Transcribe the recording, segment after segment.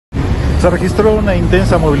Se registró una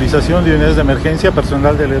intensa movilización de unidades de emergencia,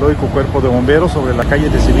 personal del heroico Cuerpo de Bomberos sobre la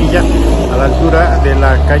calle de Sevilla, a la altura de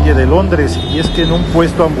la calle de Londres, y es que en un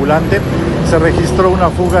puesto ambulante se registró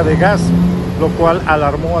una fuga de gas, lo cual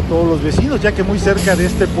alarmó a todos los vecinos, ya que muy cerca de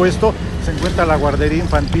este puesto se encuentra la guardería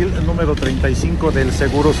infantil número 35 del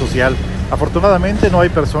Seguro Social. Afortunadamente no hay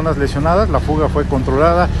personas lesionadas, la fuga fue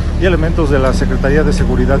controlada y elementos de la Secretaría de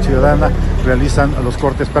Seguridad Ciudadana realizan los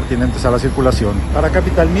cortes pertinentes a la circulación. Para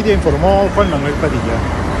Capital Media informó Juan Manuel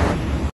Padilla.